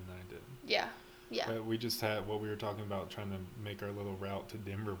day than I did. Yeah. Yeah. But we just had what we were talking about, trying to make our little route to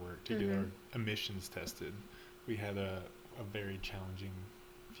Denver work to get our emissions tested. We had a very challenging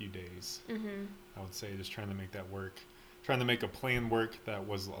few days. I would say just trying to make that work, trying to make a plan work that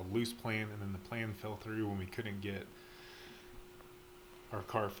was a loose plan, and then the plan fell through when we couldn't get our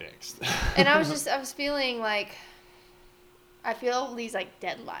car fixed. And I was feeling like, I feel these like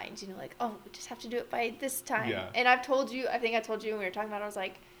deadlines, you know, like, oh, we just have to do it by this time. Yeah. And I think I told you when we were talking about it, I was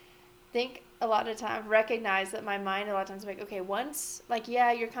like, think a lot of time, recognize that my mind a lot of times is like, okay, once, like,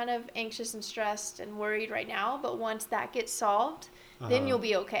 yeah, you're kind of anxious and stressed and worried right now, but once that gets solved, then you'll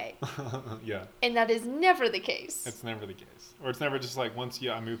be okay. Yeah. And that is never the case. It's never the case. Or it's never just like, once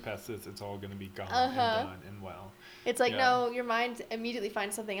I move past this, it's all going to be gone and done and well. It's like, no, your mind immediately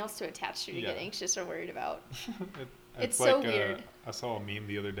finds something else to attach to get anxious or worried about. It's like, so weird. I saw a meme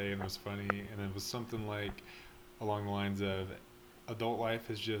the other day and it was funny, and it was something like along the lines of, adult life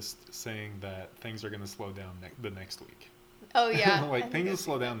is just saying that things are going to slow down the next week. Oh, yeah. Like, things will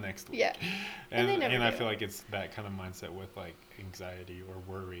slow down next week. Yeah. And I feel like it's that kind of mindset with, like, anxiety or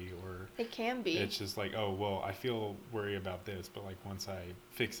worry, or... It can be. It's just like, oh, well, I feel worry about this, but, like, once I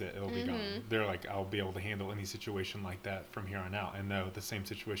fix it, it'll be gone. They're like, I'll be able to handle any situation like that from here on out. And no, the same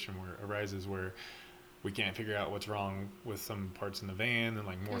situation arises where we can't figure out what's wrong with some parts in the van, and,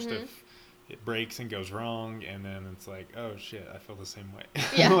 like, more stuff... It breaks and goes wrong, and then it's like, oh shit, I feel the same way.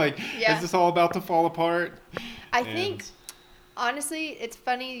 Yeah. Like, is this all about to fall apart? I think, honestly, it's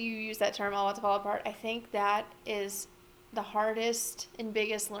funny you use that term, all about to fall apart. I think that is the hardest and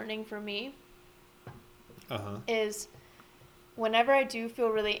biggest learning for me. Is whenever I do feel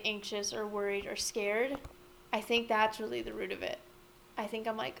really anxious or worried or scared, I think that's really the root of it. I think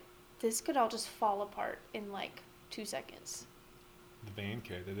I'm like, this could all just fall apart in like 2 seconds. The van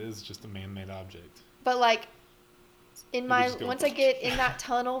could. It is just a man-made object. But like, once I get in that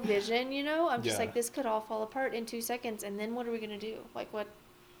tunnel vision, you know, I'm just like, this could all fall apart in 2 seconds, and then what are we gonna do? Like, what?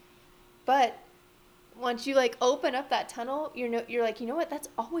 But once you like open up that tunnel, you're like, you know what? That's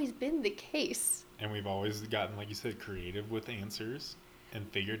always been the case. And we've always gotten, like you said, creative with answers and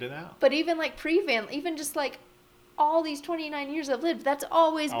figured it out. But even like pre-van, even just like all these 29 years I've lived, that's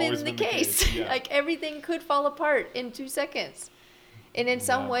always been the case. Yeah. Like, everything could fall apart in 2 seconds. And in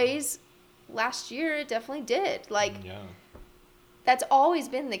some ways, last year, it definitely did. Like, that's always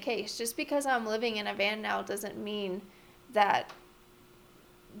been the case. Just because I'm living in a van now doesn't mean that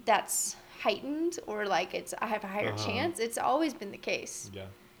that's heightened or, like, I have a higher chance. It's always been the case. Yeah.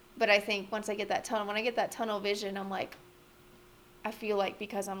 But I think once I get that tunnel, when I get that tunnel vision, I'm like, I feel like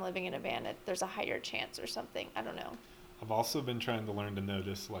because I'm living in a van, there's a higher chance or something. I don't know. I've also been trying to learn to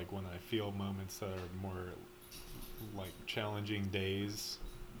notice, like, when I feel moments that are more... like challenging days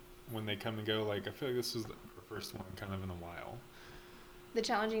when they come and go. Like, I feel like this was the first one kind of in a while. The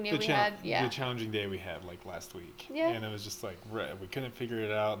challenging day we had, the challenging day we had, like, last week. Yeah. And it was just like, we couldn't figure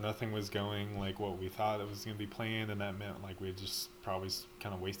it out. Nothing was going like what we thought it was going to be planned, and that meant like we had just probably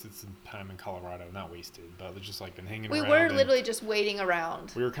kind of wasted some time in Colorado. Not wasted, but just like been hanging around. We were literally just waiting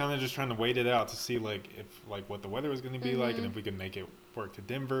around. We were kind of just trying to wait it out to see like if like what the weather was going to be like, and if we could make it work to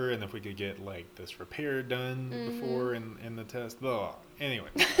Denver, and if we could get like this repair done before in the test. Oh, anyway.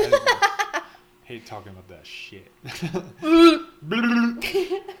 Hate talking about that shit.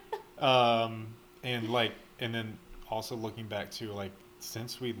 And then also looking back to like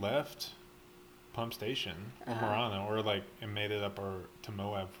since we left Pump Station or Marana, or like and made it up to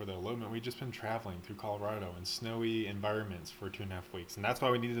Moab for the elopement, we've just been traveling through Colorado in snowy environments for 2.5 weeks, and that's why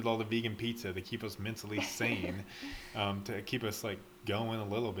we needed all the vegan pizza to keep us mentally sane, to keep us like going a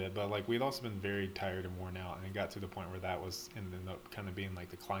little bit. But like we'd also been very tired and worn out, and it got to the point where that was ended up kind of being like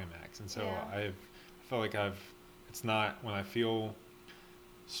the climax. And so I feel like it's not when I feel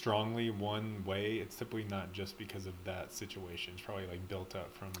strongly one way, it's typically not just because of that situation. It's probably like built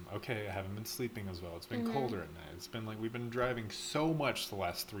up from, okay, I haven't been sleeping as well, it's been colder at night, it's been like we've been driving so much the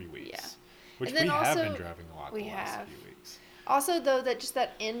last 3 weeks, which we have been driving a lot the last few weeks. Also though, that just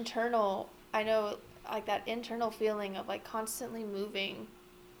that internal, I know, like that internal feeling of like constantly moving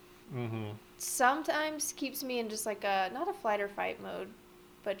sometimes keeps me in just like not a flight or fight mode,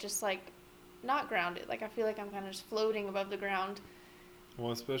 but just like not grounded. Like I feel like I'm kind of just floating above the ground.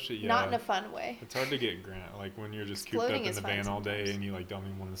 Well, especially, not in a fun way. It's hard to get like when you're just cooped up in the van all day and you like don't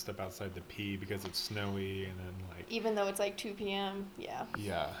even want to step outside to pee because it's snowy, and then like even though it's like 2 p.m. Yeah,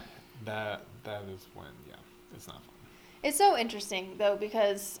 that is when it's not fun. It's so interesting though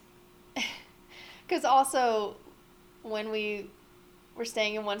because also when we were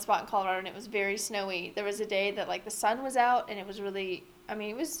staying in one spot in Colorado and it was very snowy. There was a day that like the sun was out and it was really, I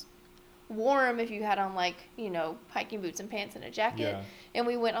mean, it was warm if you had on like, you know, hiking boots and pants and a jacket. Yeah. And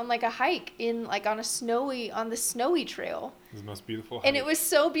we went on like a hike in like on the snowy trail. It was the most beautiful hike. And it was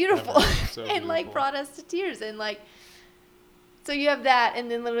so beautiful. So and like brought us to tears. And like, so you have that, and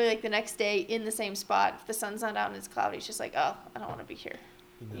then literally like the next day in the same spot, if the sun's not out and it's cloudy, it's just like, oh, I don't want to be here.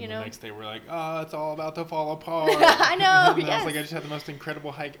 And then you the know? next day we're like, oh, it's all about to fall apart. I know. And yes. I was like, I just had the most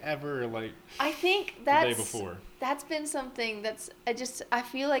incredible hike ever. Like, I think the day before. That's been something I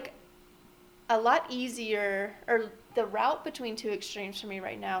feel like a lot easier, or the route between two extremes for me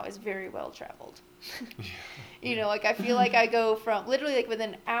right now is very well traveled. You know, like I feel like I go from literally like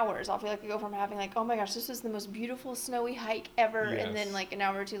within hours, I'll feel like I go from having like, oh my gosh, this was the most beautiful snowy hike ever. Yes. And then like an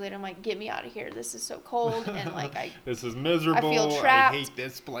hour or two later, I'm like, get me out of here. This is so cold. And like, this is miserable. I feel trapped. I hate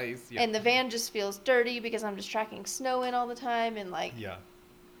this place. Yeah. And the van just feels dirty because I'm just tracking snow in all the time. And like, yeah.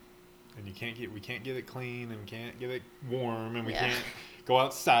 And we can't get it clean, and we can't get it warm, and we can't go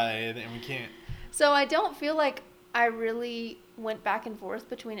outside, and we can't. So I don't feel like I really went back and forth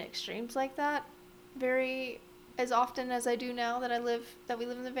between extremes like that very as often as I do now that we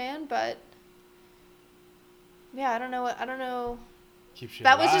live in the van, but yeah, I don't know. Keeps you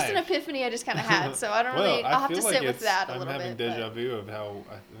that alive. Was just an epiphany I just kind of had, so I don't really. I'll have to sit with that a little bit. I'm having deja vu of how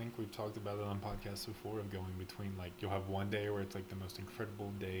I think we've talked about it on podcasts before, of going between like you'll have one day where it's like the most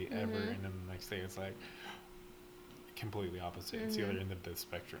incredible day ever, and then the next day it's like completely opposite. It's the other end of the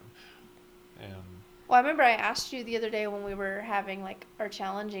spectrum. Well, I remember I asked you the other day when we were having like our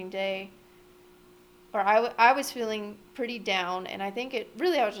challenging day, or I was feeling pretty down, and I think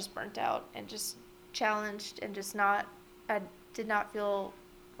I was just burnt out and just challenged and just I did not feel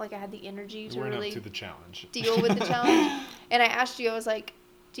like I had the energy to really up to the challenge. Deal with the challenge. And I asked you, I was like,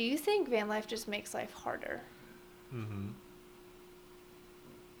 do you think van life just makes life harder? Mm-hmm.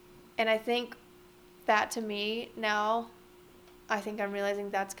 And I think that to me now, I think I'm realizing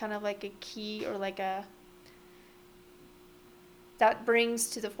that's kind of like a key, or like that brings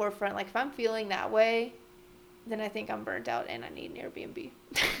to the forefront. Like if I'm feeling that way, then I think I'm burnt out and I need an Airbnb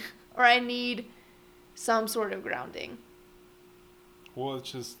or I need some sort of grounding. Well,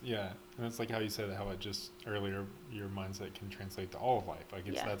 it's just, yeah. And it's like how you said how it just earlier, your mindset can translate to all of life. Like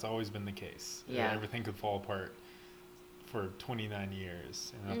that's always been the case. Yeah. Everything could fall apart for 29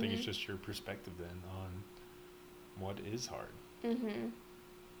 years. And I think it's just your perspective then on what is hard. Mm-hmm.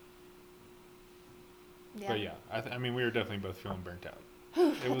 Yeah. But yeah, I mean, we were definitely both feeling burnt out.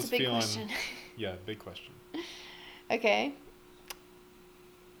 It was a big question. Yeah, big question. Okay.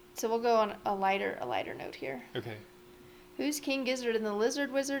 So we'll go on a lighter note here. Okay. Who's King Gizzard and the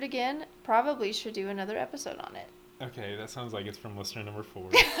Lizard Wizard again? Probably should do another episode on it. Okay, that sounds like it's from listener number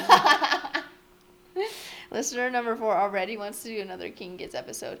 4. Listener number 4 already wants to do another King Giz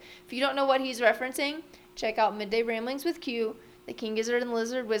episode. If you don't know what he's referencing, check out Midday Ramblings with Q, the King Gizzard and the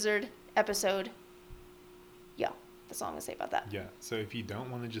Lizard Wizard episode. Yeah, that's all I'm going to say about that. Yeah, so if you don't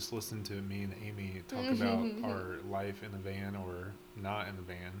want to just listen to me and Amy talk about our life in the van or not in the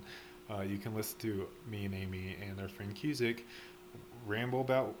van, you can listen to me and Amy and our friend Cusick ramble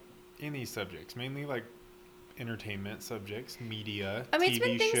about any subjects, mainly like entertainment subjects, media, I mean, TV it's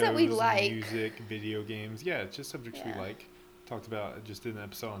been things shows, that we like. music, video games. Yeah, it's just subjects we like. Talked about, just did an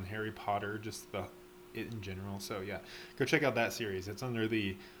episode on Harry Potter, just it in general. So yeah, go check out that series. It's under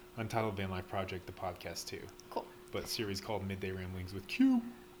the Untitled Van Life Project, the podcast too. Cool. But series called Midday Ramblings with Q.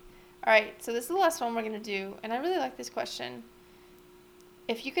 All right, so this is the last one we're going to do, and I really like this question.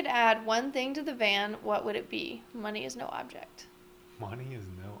 If you could add one thing to the van, what would it be? Money is no object. Money is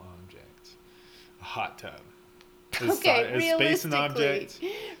no object. A hot tub. Is space an object?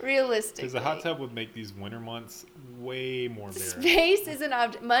 Realistically. Because a hot tub would make these winter months way more bearable. Space is an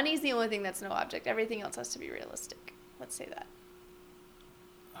object. Money's the only thing that's no object. Everything else has to be realistic. Let's say that.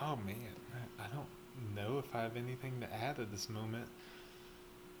 Oh, man. I don't know if I have anything to add at this moment.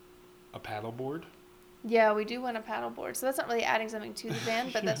 A paddleboard? Yeah, we do want a paddleboard. So that's not really adding something to the van,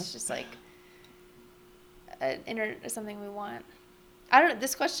 but that's just like something we want. I don't know.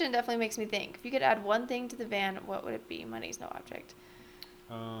 This question definitely makes me think. If you could add one thing to the van, what would it be? Money's no object.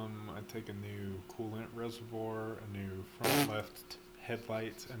 I'd take a new coolant reservoir, a new front left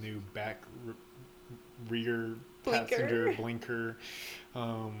headlights, a new back rear passenger blinker.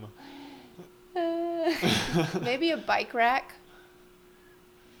 Maybe a bike rack.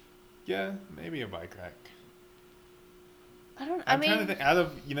 Yeah, maybe a bike rack. I'm trying to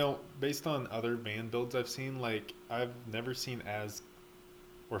think, based on other van builds I've seen, like, I've never seen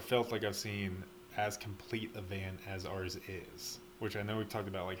or felt like I've seen as complete a van as ours is. Which I know we've talked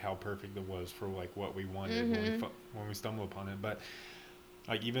about, like, how perfect it was for, like, what we wanted when we stumbled upon it. But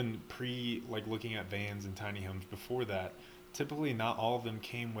like even like looking at vans and tiny homes before that, typically not all of them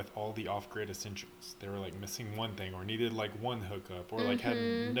came with all the off-grid essentials. They were like missing one thing, or needed like one hookup, or like had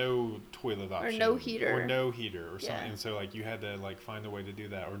no toilet option, or no heater, or something. And so like you had to like find a way to do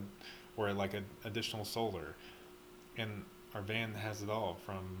that, or like an additional solar. And our van has it all,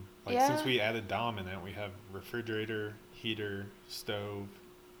 from like since we added Dom in it, we have refrigerator, heater, stove,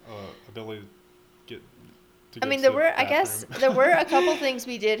 ability to get to I mean, there were, I guess, there were a couple things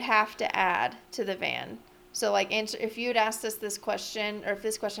we did have to add to the van. So, like, if you had asked us this question, or if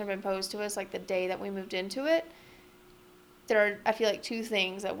this question had been posed to us, like, the day that we moved into it, there are, I feel like, two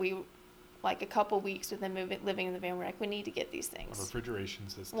things that we, like, a couple weeks within living in the van, we're like, we need to get these things. A refrigeration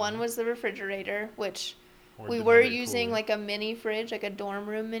system. One was the refrigerator, which we were using, like, a mini fridge, like a dorm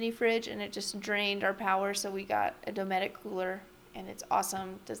room mini fridge, and it just drained our power, so we got a Dometic cooler, and it's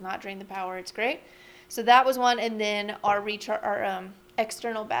awesome. Does not drain the power. It's great. So that was one, and then our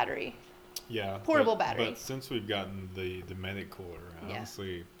external battery. Yeah. Portable battery. But since we've gotten the Dometic cooler,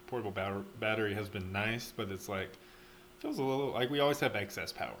 honestly, portable battery has been nice, but it's like, feels a little like we always have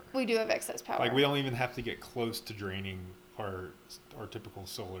excess power. We do have excess power. Like we don't even have to get close to draining our typical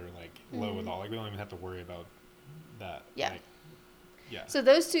solar like low at all. Like we don't even have to worry about that. Yeah. Like, yeah. So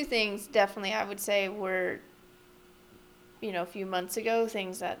those two things definitely I would say were, you know, a few months ago,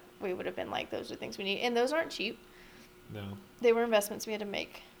 things that we would have been like, those are things we need. And those aren't cheap. No. They were investments we had to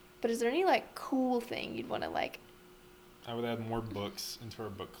make. But is there any, like, cool thing you'd want to, like... I would add more books into our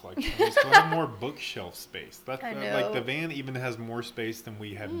book collection. We still have more bookshelf space. I know. Like, the van even has more space than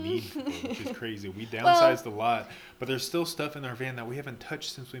we have need for, which is crazy. We downsized a lot, but there's still stuff in our van that we haven't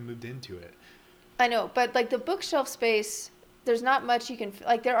touched since we moved into it. I know, but, like, the bookshelf space, there's not much you can...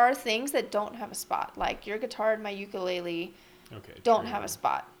 Like, there are things that don't have a spot. Like, your guitar and my ukulele don't have a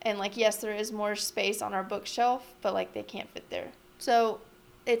spot. And, like, yes, there is more space on our bookshelf, but, like, they can't fit there. So...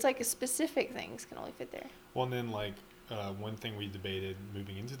 It's like a specific things can only fit there. Well, and then like one thing we debated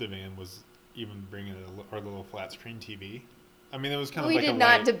moving into the van was even bringing our little flat screen TV. I mean, it was kind of like we did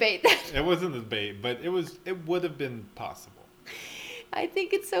not debate that. It wasn't a debate, but it would have been possible. I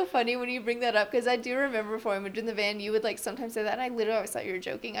think it's so funny when you bring that up, because I do remember before I moved in the van, you would like sometimes say that, and I literally always thought you were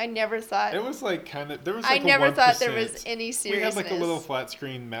joking. I never thought it was like kind of there was. Like I never thought there was any seriousness. We had like a little flat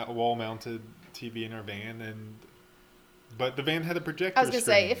screen wall mounted TV in our van, but the van had a projector. I was gonna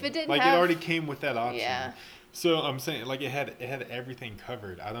say, if it didn't like have... it already came with that option. Yeah. So I'm saying like it had everything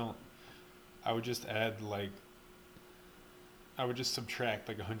covered. I would just subtract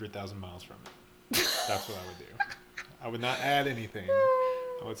like 100,000 miles from it. That's what I would do. I would not add anything.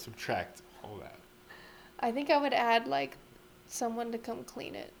 I would subtract all that. I think I would add like someone to come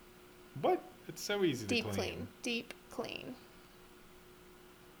clean it. But it's so easy to clean. Deep clean.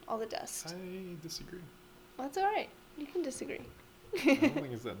 All the dust. I disagree. Well, that's all right. You can disagree. I don't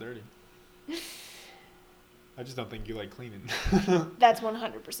think it's that dirty. I just don't think you like cleaning. That's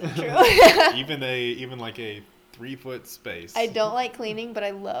 100% true. even like a 3-foot space. I don't like cleaning, but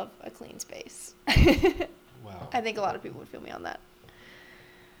I love a clean space. Wow. I think a lot of people would feel me on that.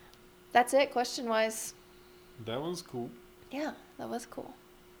 That's it, question-wise. That was cool. Yeah, that was cool.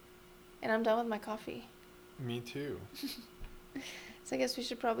 And I'm done with my coffee. Me too. So I guess we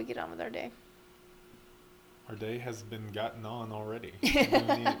should probably get on with our day. Our day has been gotten on already.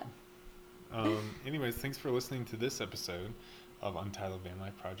 Anyways, thanks for listening to this episode of Untitled Van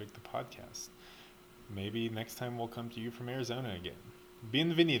Life Project, the podcast. Maybe next time we'll come to you from Arizona again.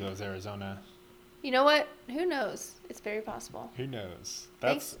 Bienvenidos, Arizona. You know what? Who knows? It's very possible. Who knows?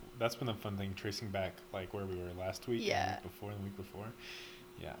 That's been a fun thing, tracing back like where we were last week and the week before.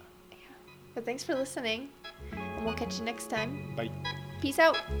 Yeah. But thanks for listening, and we'll catch you next time. Bye. Peace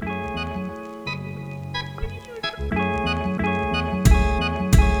out.